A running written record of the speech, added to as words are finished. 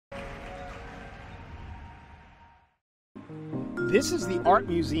This is the Art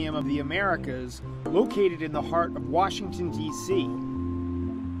Museum of the Americas, located in the heart of Washington, D.C.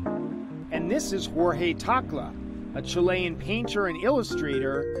 And this is Jorge Tacla, a Chilean painter and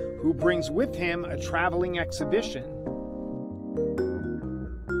illustrator who brings with him a traveling exhibition.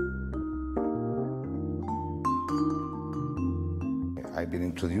 I've been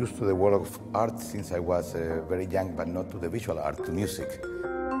introduced to the world of art since I was very young, but not to the visual art, to music.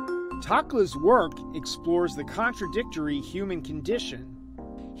 Tacla's work explores the contradictory human condition.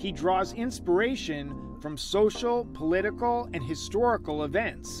 He draws inspiration from social, political, and historical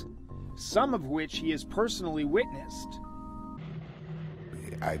events, some of which he has personally witnessed.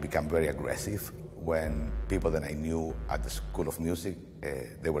 I became very aggressive when people that I knew at the School of Music,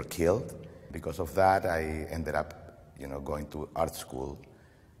 they were killed. Because of that, I ended up going to art school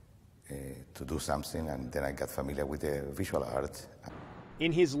to do something, and then I got familiar with the visual art.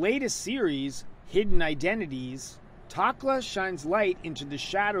 In his latest series, Hidden Identities, Tacla shines light into the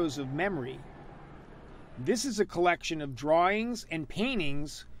shadows of memory. This is a collection of drawings and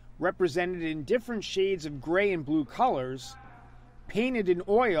paintings represented in different shades of gray and blue colors, painted in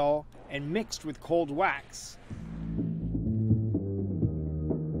oil and mixed with cold wax.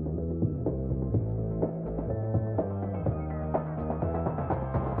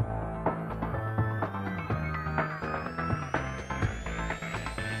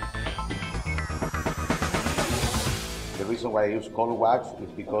 The reason why I use cold wax is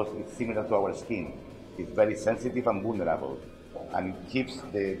because it's similar to our skin. It's very sensitive and vulnerable, and it keeps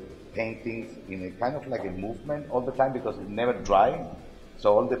the paintings in a kind of like a movement all the time because it's never dry.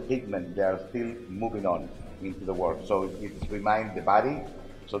 So all the pigment, they are still moving on into the work. So it reminds the body.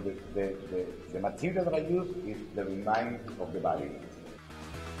 So the material that I use is the remind of the body.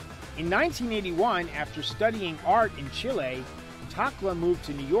 In 1981, after studying art in Chile, Tacla moved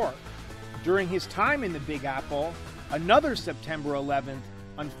to New York. During his time in the Big Apple, another September 11th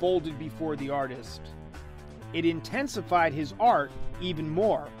unfolded before the artist. It intensified his art even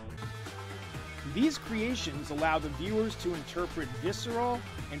more. These creations allow the viewers to interpret visceral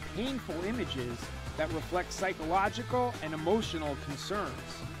and painful images that reflect psychological and emotional concerns.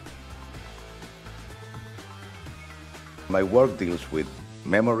 My work deals with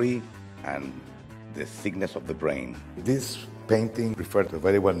memory and the sickness of the brain. This painting refers to a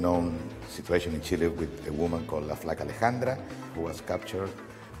very well-known situation in Chile with a woman called La Flaca Alejandra, who was captured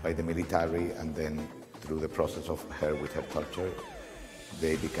by the military, and then through the process of her with her torture,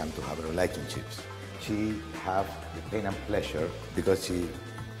 they began to have relationships. She had the pain and pleasure because she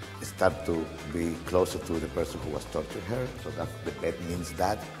started to be closer to the person who was torturing her, so that the bed means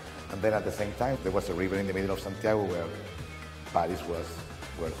that. And then at the same time, there was a river in the middle of Santiago where bodies were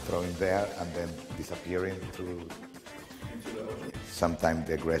thrown there and then disappearing through. Sometimes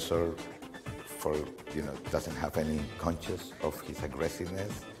the aggressor doesn't have any conscious of his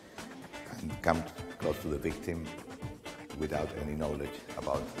aggressiveness and comes close to the victim without any knowledge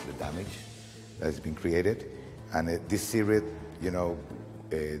about the damage that has been created. And this series,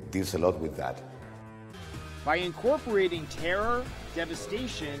 deals a lot with that. By incorporating terror,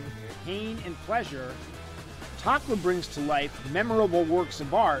 devastation, pain, and pleasure, Tacla brings to life memorable works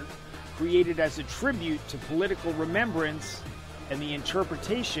of art created as a tribute to political remembrance and the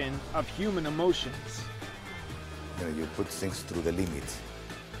interpretation of human emotions. You put things through the limit,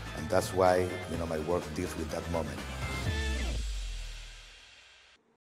 and that's why my work deals with that moment.